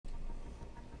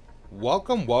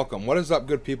Welcome, welcome. What is up,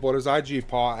 good people? It is IG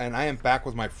Paw, and I am back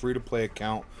with my free-to-play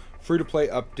account, free-to-play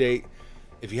update.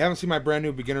 If you haven't seen my brand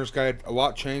new beginner's guide, a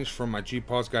lot changed from my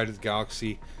G-Paw's Guide to the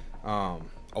Galaxy. A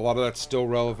lot of that's still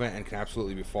relevant and can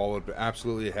absolutely be followed, but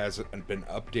absolutely it hasn't been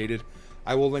updated.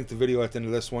 I will link the video at the end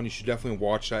of this one. You should definitely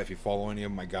watch that if you follow any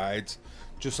of my guides.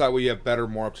 Just that way you have better,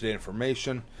 more up-to-date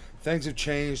information. Things have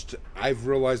changed. I've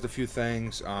realized a few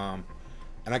things, and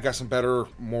I got some better,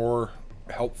 more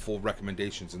helpful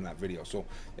recommendations in that video, so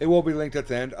it will be linked at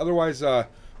the end. Otherwise, for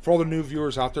all the new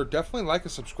viewers out there, definitely like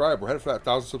and subscribe. We're headed for that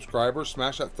 1,000 subscribers.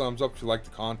 Smash that thumbs up if you like the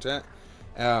content.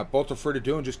 Both are free to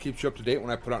do and just keeps you up to date when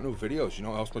I put out new videos. You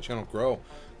know, it helps my channel grow.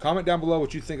 Comment down below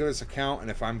what you think of this account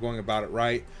and if I'm going about it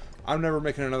right. I'm never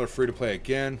making another free to play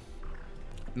again,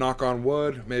 knock on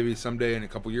wood, maybe someday in a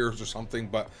couple years or something,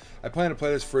 but I plan to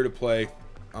play this free to play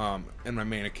in my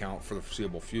main account for the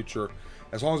foreseeable future.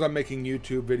 As long as I'm making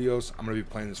YouTube videos, I'm going to be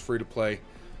playing this free to play,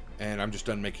 and I'm just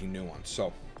done making new ones.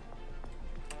 So,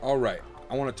 alright,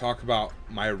 I want to talk about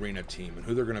my arena team and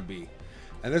who they're going to be.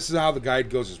 And this is how the guide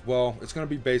goes as well. It's going to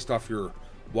be based off your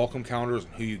welcome counters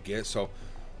and who you get. So,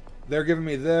 they're giving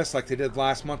me this like they did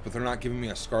last month, but they're not giving me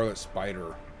a Scarlet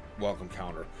Spider welcome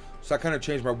counter. So that kind of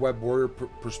changed my Web Warrior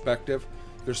perspective.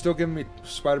 They're still giving me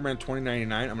Spider-Man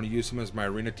 2099. I'm going to use him as my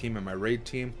arena team and my raid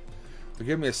team. They're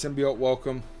giving me a symbiote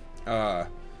welcome.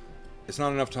 It's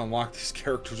not enough to unlock these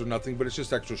characters or nothing, but it's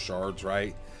just extra shards,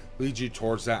 right? Leads you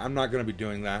towards that. I'm not going to be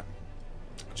doing that.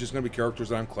 It's just going to be characters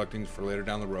that I'm collecting for later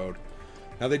down the road.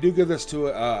 Now, they do give this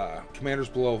to commanders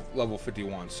below level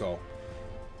 51, so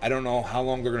I don't know how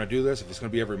long they're going to do this, if it's going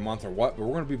to be every month or what, but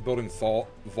we're going to be building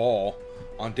Vol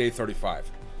on day 35.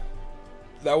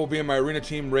 That will be in my arena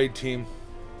team, raid team,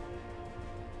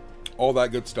 all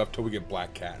that good stuff till we get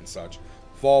Black Cat and such.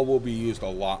 Vol will be used a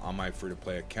lot on my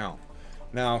free-to-play account.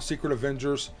 Now, Secret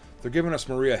Avengers, they're giving us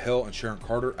Maria Hill and Sharon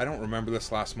Carter. I don't remember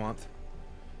this last month.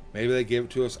 Maybe they gave it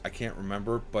to us. I can't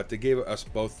remember. But they gave us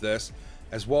both this,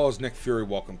 as well as Nick Fury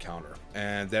welcome counter.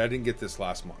 And I didn't get this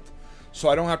last month. So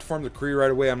I don't have to farm the Kree right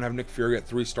away. I'm going to have Nick Fury at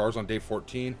 3 stars on day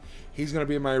 14. He's going to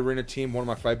be in my arena team, one of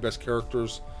my 5 best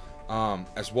characters,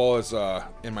 as well as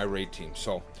in my raid team.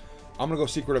 So I'm going to go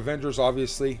Secret Avengers,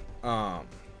 obviously,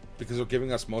 because they're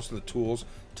giving us most of the tools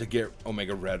to get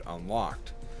Omega Red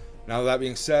unlocked. Now, that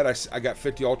being said, I got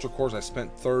 50 Ultra Cores. I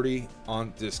spent 30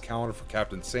 on this calendar for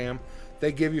Captain Sam.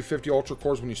 They give you 50 Ultra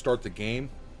Cores when you start the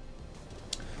game.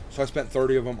 So I spent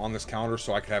 30 of them on this calendar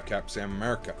so I could have Captain Sam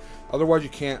America. Otherwise, you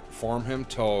can't farm him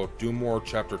till Doom War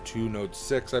Chapter 2, Node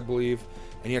 6, I believe.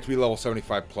 And you have to be level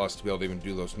 75 plus to be able to even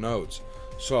do those nodes.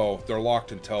 So they're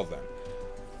locked until then.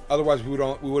 Otherwise, we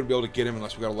wouldn't be able to get him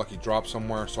unless we got a lucky drop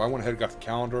somewhere. So I went ahead and got the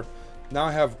calendar. Now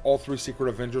I have all 3 Secret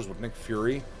Avengers with Nick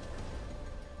Fury.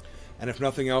 And if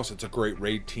nothing else, it's a great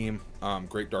raid team,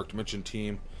 great Dark Dimension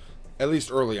team, at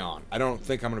least early on. I don't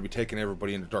think I'm going to be taking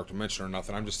everybody into Dark Dimension or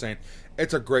nothing. I'm just saying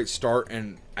it's a great start,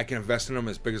 and I can invest in them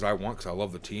as big as I want because I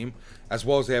love the team, as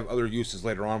well as they have other uses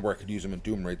later on where I could use them in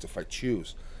Doom raids if I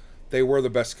choose. They were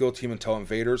the best skill team until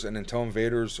Invaders, and until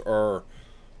Invaders are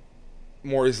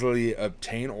more easily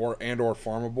obtained or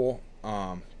farmable,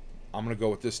 I'm going to go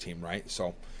with this team, right?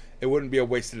 So it wouldn't be a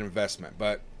wasted investment,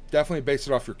 but definitely base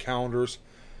it off your calendars.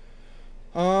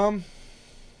 So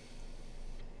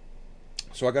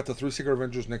I got the 3 Secret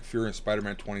Avengers, Nick Fury, and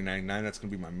Spider-Man 2099. That's going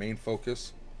to be my main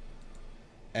focus.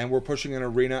 And we're pushing an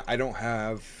arena. I don't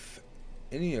have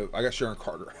any of... I got Sharon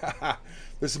Carter.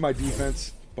 This is my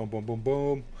defense. Boom, boom, boom,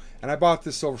 boom. And I bought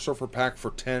this Silver Surfer pack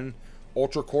for 10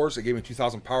 Ultra Cores. It gave me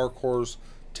 2,000 Power Cores,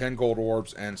 10 Gold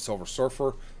Orbs, and Silver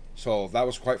Surfer. So that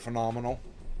was quite phenomenal.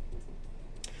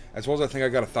 As well as I think I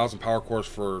got 1,000 Power Cores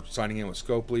for signing in with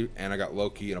Scopely, and I got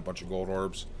Loki and a bunch of Gold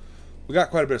Orbs. We got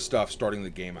quite a bit of stuff starting the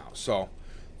game out. So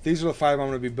these are the 5 I'm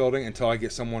going to be building until I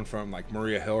get someone from like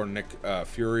Maria Hill or Nick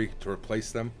Fury to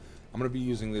replace them. I'm going to be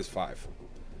using these 5.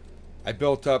 I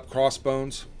built up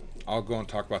Crossbones. I'll go and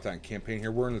talk about that in campaign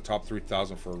here. We're in the top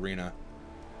 3,000 for arena.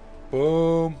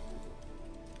 Boom.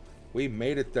 We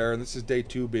made it there, and this is day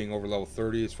 2 being over level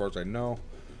 30 as far as I know.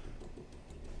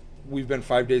 We've been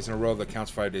 5 days in a row. The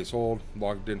account's 5 days old.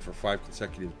 Logged in for 5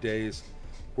 consecutive days.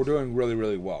 We're doing really,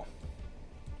 really well.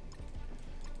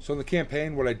 So in the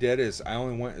campaign, what I did is I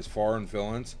only went as far in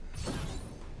villains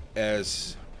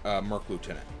as Merc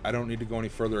Lieutenant. I don't need to go any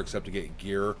further except to get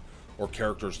gear or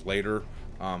characters later.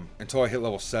 Until I hit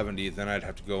level 70, then I'd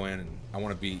have to go in, and I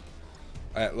want to beat...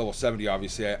 At level 70,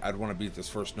 obviously, I'd want to beat this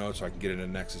first node so I can get into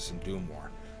Nexus and Doom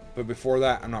War. But before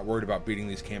that, I'm not worried about beating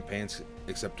these campaigns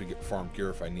except to get farm gear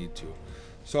if I need to.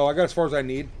 So I got as far as I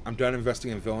need. I'm done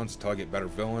investing in villains until I get better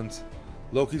villains.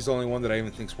 Loki's the only one that I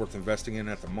even think is worth investing in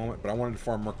at the moment, but I wanted to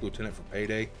farm Merc Lieutenant for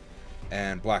payday.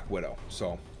 and Black Widow.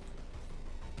 So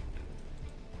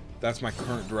that's my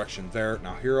current direction there.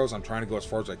 Now heroes, I'm trying to go as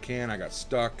far as I can. I got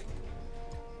stuck.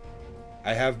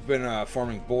 I have been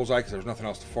farming Bullseye because there's nothing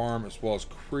else to farm, as well as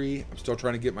Kree. I'm still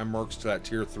trying to get my mercs to that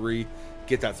tier 3,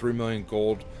 get that 3 million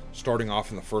gold starting off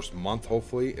in the first month,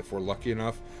 hopefully, if we're lucky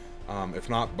enough. If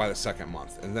not, by the second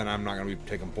month. And then I'm not going to be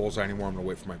taking Bullseye anymore. I'm going to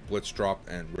wait for my Blitz drop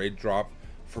and Raid drop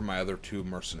for my other 2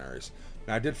 mercenaries.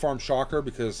 Now I did farm Shocker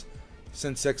because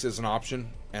Sin 6 is an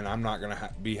option, and I'm not going to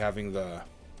be having the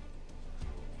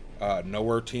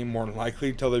Nowhere team more than likely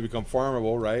until they become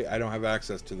farmable, right? I don't have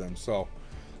access to them, so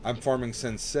I'm farming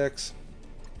Sin 6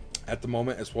 at the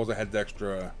moment, as well as I had the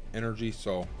extra energy,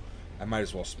 so I might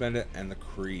as well spend it. And the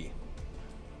Kree.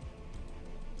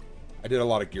 I did a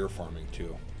lot of gear farming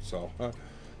too. So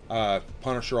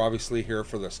Punisher obviously here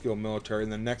for the skilled military.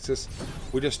 And then Nexus,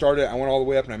 we just started. I went all the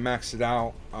way up and I maxed it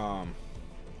out.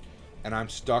 And I'm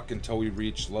stuck until we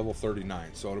reach level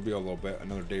 39. So it'll be a little bit,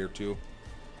 another day or two.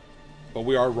 But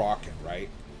we are rocking, right?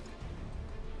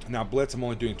 Now Blitz, I'm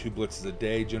only doing 2 blitzes a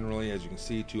day generally, as you can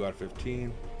see, 2 out of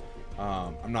 15.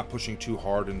 I'm not pushing too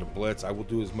hard into Blitz. I will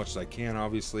do as much as I can,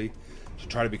 obviously, to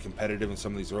try to be competitive in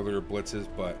some of these earlier blitzes,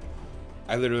 but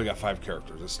I literally got 5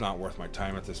 characters. It's not worth my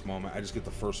time at this moment. I just get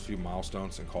the first few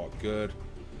milestones and call it good.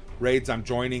 Raids, I'm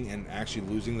joining and actually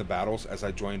losing the battles as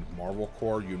I joined Marvel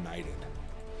Corps United.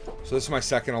 So this is my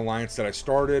second alliance that I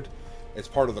started. It's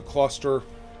part of the cluster.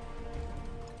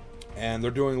 And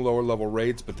they're doing lower level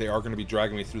raids, but they are going to be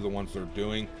dragging me through the ones they're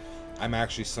doing. I'm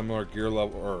actually similar gear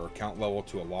level or account level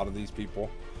to a lot of these people.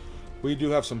 We do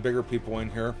have some bigger people in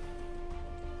here,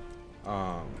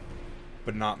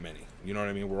 but not many. You know what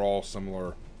I mean? We're all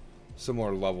similar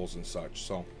levels and such.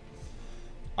 So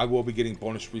I will be getting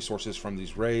bonus resources from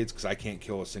these raids because I can't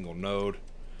kill a single node.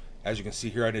 As you can see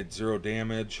here, I did 0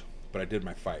 damage, but I did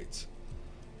my fights.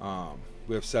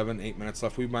 We have 7-8 minutes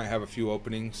left. We might have a few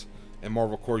openings in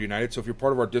Marvel Corps United. So if you're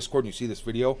part of our Discord and you see this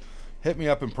video, hit me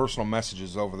up in personal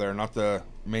messages over there, not the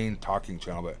main talking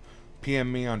channel, but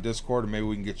PM me on Discord and maybe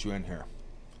we can get you in here.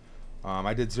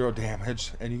 I did 0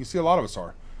 damage, and you can see a lot of us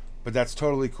are, but that's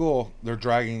totally cool. They're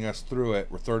dragging us through it.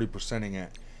 We're 30%ing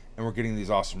it, and we're getting these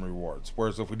awesome rewards.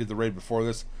 Whereas if we did the raid before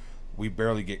this, we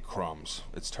barely get crumbs.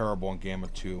 It's terrible in Gamma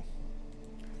 2.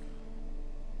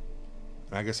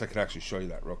 And I guess I could actually show you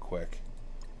that real quick.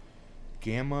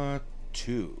 Gamma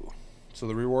 2. So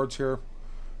the rewards here,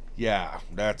 yeah,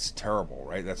 that's terrible,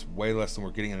 right? That's way less than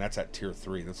we're getting, and that's at tier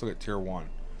 3. Let's look at tier 1.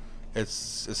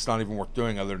 It's not even worth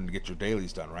doing other than to get your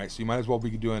dailies done, right? So you might as well be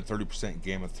doing 30% in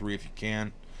Gamma 3 if you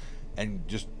can, and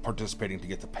just participating to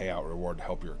get the payout reward to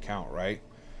help your account, right?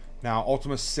 Now,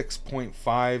 Ultima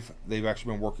 6.5, they've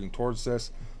actually been working towards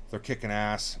this. They're kicking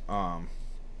ass. I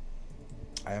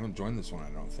haven't joined this one, I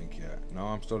don't think, yet. No,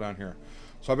 I'm still down here.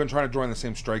 So I've been trying to join the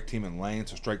same strike team in lane.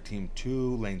 So strike team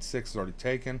 2, lane 6 is already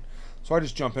taken. So I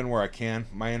just jump in where I can.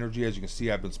 My energy, as you can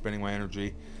see, I've been spending my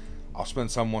energy. I'll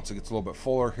spend some once it gets a little bit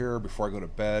fuller here before I go to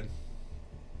bed.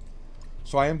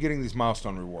 So I am getting these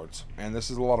milestone rewards. And this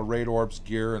is a lot of raid orbs,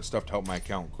 gear, and stuff to help my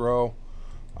account grow.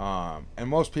 And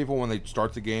most people, when they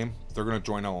start the game, they're going to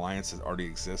join an alliance that already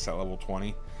exists at level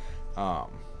 20.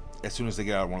 As soon as they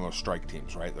get out of one of those strike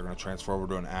teams, right? They're going to transfer over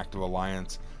to an active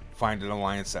alliance, find an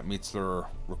alliance that meets their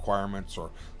requirements or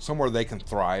somewhere they can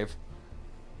thrive,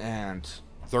 and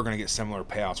they're going to get similar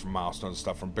payouts from milestones and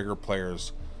stuff from bigger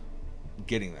players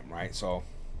getting them, right? So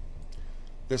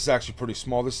this is actually pretty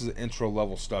small. This is intro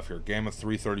level stuff here. Gamma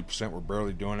 3, 30%, we're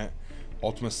barely doing it.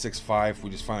 Ultima 6.5,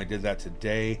 we just finally did that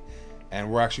today,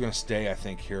 and we're actually going to stay, I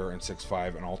think, here in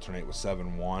 6.5 and alternate with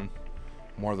 7.1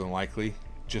 more than likely,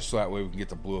 just so that way we can get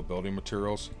the blue ability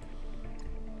materials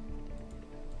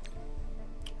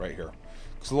right here,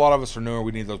 because a lot of us are newer.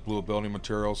 We need those blue ability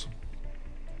materials,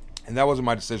 and that wasn't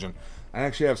my decision. I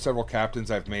actually have several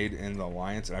captains I've made in the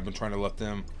alliance, and I've been trying to let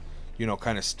them, you know,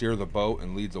 kind of steer the boat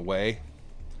and lead the way,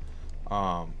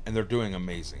 and they're doing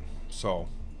amazing. So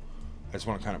I just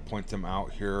want to kind of point them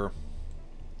out here.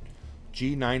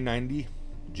 G990,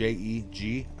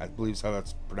 J-E-G, I believe is how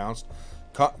that's pronounced.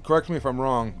 Correct me if I'm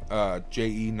wrong.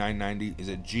 J-E990, is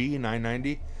it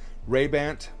G990?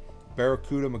 Raybant,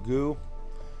 Barracuda Magoo,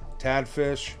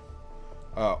 Tadfish,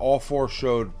 all 4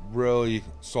 showed really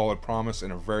solid promise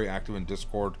and are very active in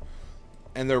Discord,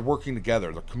 and they're working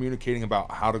together. They're communicating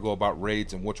about how to go about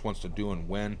raids and which ones to do and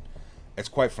when. It's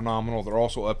quite phenomenal. They're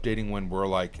also updating when we're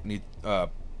like need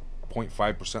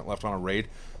 0.5% left on a raid.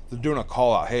 They're doing a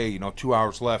call out, hey, you know, 2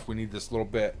 hours left, we need this little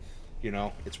bit, you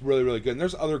know. It's really, really good. And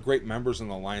there's other great members in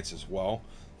the alliance as well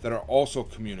that are also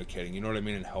communicating, you know what I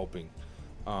mean, and helping.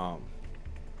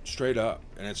 Straight up,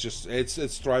 and it's just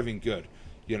it's thriving good,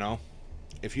 you know.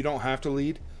 If you don't have to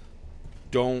lead,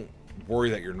 don't worry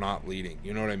that you're not leading.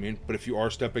 You know what I mean? But if you are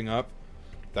stepping up,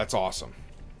 that's awesome.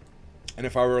 And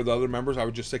if I were the other members, I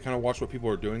would just say kind of watch what people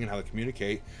are doing and how they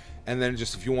communicate. And then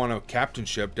just if you want a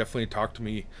captainship, definitely talk to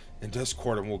me in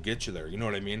Discord and we'll get you there. You know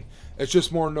what I mean? It's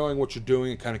just more knowing what you're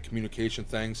doing and kind of communication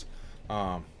things.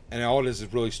 And all it is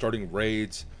really starting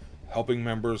raids, helping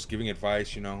members, giving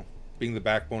advice, you know, being the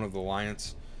backbone of the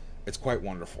alliance. It's quite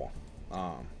wonderful.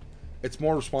 It's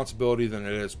more responsibility than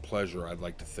it is pleasure, I'd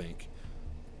like to think.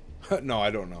 No,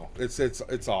 I don't know.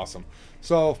 It's awesome.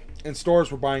 So in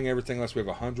stores, we're buying everything unless we have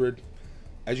 100.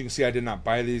 As you can see, I did not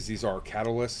buy these. These are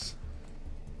catalysts.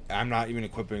 I'm not even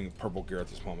equipping purple gear at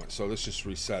this moment. So let's just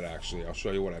reset, actually. I'll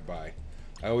show you what I buy.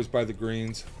 I always buy the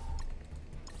greens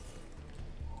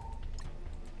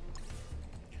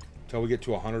until we get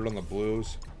to 100 on the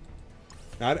blues.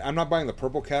 Now, I'm not buying the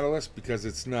purple catalyst because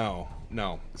it's no,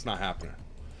 it's not happening.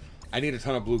 I need a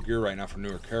ton of blue gear right now for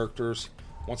newer characters.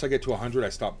 Once I get to 100, I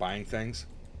stop buying things.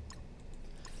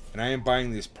 And I am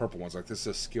buying these purple ones. Like this is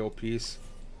a skill piece.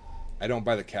 I don't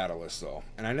buy the catalyst though.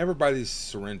 And I never buy these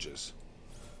syringes.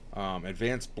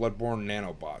 Advanced Bloodborne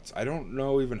Nanobots. I don't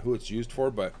know even who it's used for,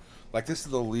 but like this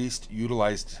is the least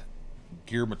utilized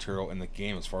gear material in the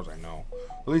game as far as I know.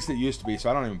 At least it used to be, so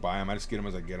I don't even buy them. I just get them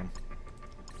as I get them.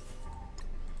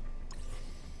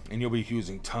 And you'll be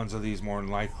using tons of these more than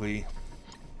likely.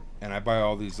 And I buy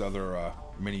all these other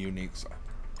mini uniques.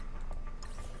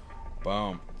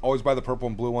 Boom. Always buy the purple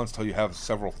and blue ones till you have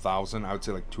several thousand. I would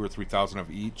say like 2,000 or 3,000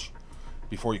 of each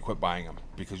before you quit buying them,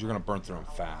 because you're going to burn through them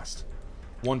fast.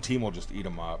 One team will just eat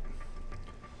them up.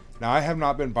 Now, I have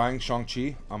not been buying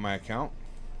Shang-Chi on my account.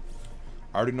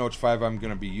 I already know which 5 I'm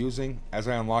going to be using. As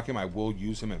I unlock him, I will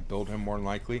use him and build him more than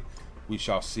likely. We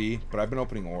shall see. But I've been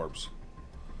opening orbs.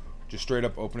 Just straight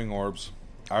up opening orbs.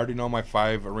 I already know my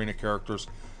 5 arena characters.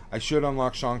 I should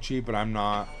unlock Shang-Chi, but I'm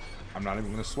not even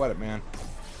going to sweat it, man.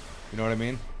 You know what I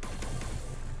mean?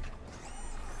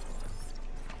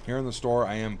 Here in the store,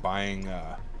 I am buying,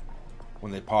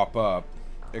 when they pop up,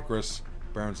 Icarus,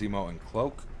 Baron Zemo, and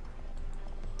Cloak.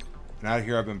 And out of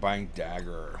here, I've been buying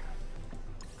Dagger.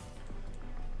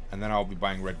 And then I'll be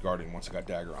buying Red Guardian once I got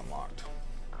Dagger unlocked.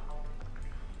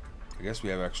 I guess we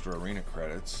have extra arena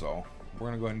credits, so we're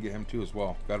going to go ahead and get him too as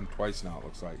well. Got him twice now, it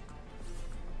looks like.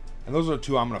 And those are the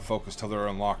 2 I'm going to focus till they're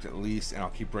unlocked at least, and I'll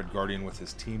keep Red Guardian with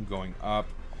his team going up.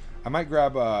 I might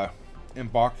grab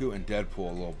M'Baku and Deadpool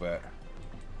a little bit,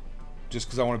 just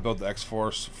because I want to build the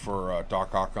X-Force for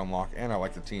Doc Ock unlock, and I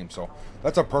like the team. So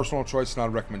that's a personal choice, not a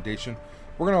recommendation.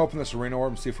 We're going to open this arena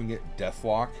orb and see if we can get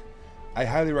Deathlock. I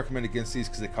highly recommend against these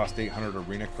because they cost 800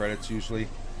 arena credits usually,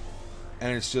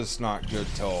 and it's just not good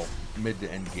till mid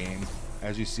to end game.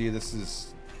 As you see, this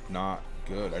is not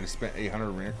good. I just spent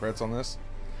 800 arena credits on this.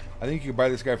 I think you could buy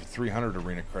this guy for 300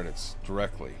 arena credits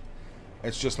directly.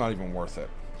 It's just not even worth it.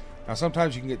 Now,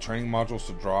 sometimes you can get training modules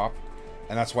to drop,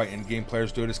 and that's why in-game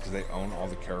players do it, is because they own all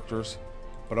the characters.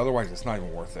 But otherwise, it's not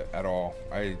even worth it at all.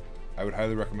 I would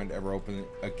highly recommend ever opening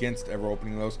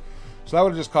those. So that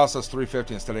would have just cost us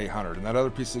 350 instead of 800. And that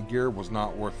other piece of gear was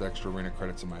not worth the extra arena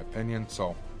credits in my opinion.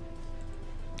 So,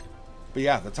 but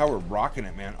yeah, that's how we're rocking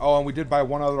it, man. Oh, and we did buy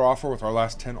one other offer with our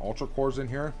last 10 Ultra Cores in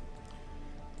here.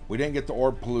 We didn't get the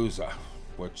Orb Palooza,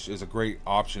 which is a great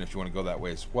option if you want to go that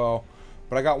way as well.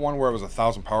 But I got one where it was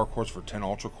 1,000 power cores for 10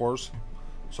 Ultra Cores.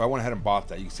 So I went ahead and bought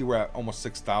that. You can see we're at almost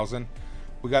 6,000.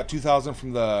 We got 2,000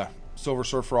 from the Silver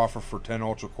Surfer offer for 10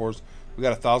 Ultra Cores. We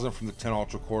got 1,000 from the 10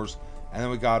 Ultra Cores. And then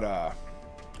we got, I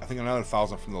think, another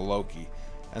 1,000 from the Loki.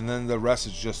 And then the rest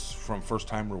is just from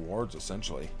first-time rewards,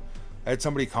 essentially. I had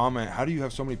somebody comment, how do you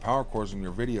have so many power cores in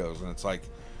your videos? And it's like,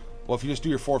 well, if you just do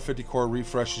your 450 core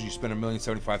refreshes, you spend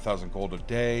 1,075,000 gold a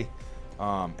day.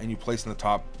 And you place in the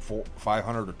top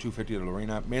 500 or 250 of the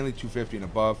arena, mainly 250 and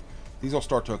above. These will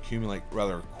start to accumulate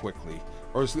rather quickly,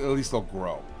 or at least they'll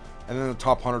grow. And then the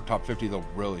top 100, top 50, they'll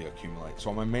really accumulate.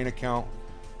 So on my main account,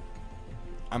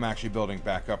 I'm actually building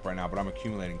back up right now, but I'm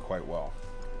accumulating quite well.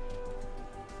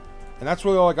 And that's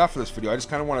really all I got for this video. I just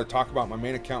kind of want to talk about my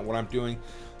main account, what I'm doing,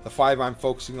 the 5 I'm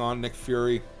focusing on: Nick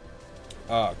Fury,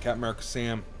 Captain America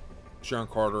Sam, Sharon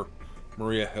Carter,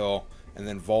 Maria Hill, and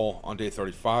then Vol on day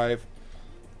 35.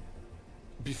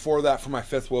 Before that, for my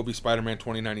 5th, will be Spider-Man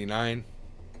 2099.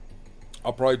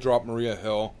 I'll probably drop Maria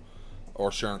Hill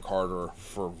or Sharon Carter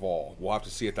for Vol. We'll have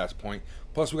to see at that point.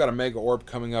 Plus, we got a Mega Orb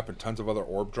coming up and tons of other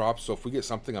Orb drops. So if we get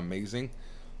something amazing,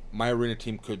 my arena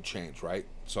team could change, right?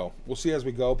 So we'll see as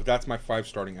we go, but that's my 5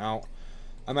 starting out.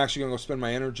 I'm actually going to go spend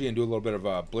my energy and do a little bit of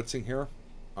blitzing here.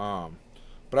 But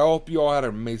I hope you all had an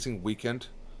amazing weekend,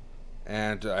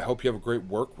 and I hope you have a great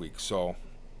work week. So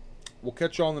we'll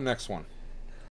catch you all in the next one.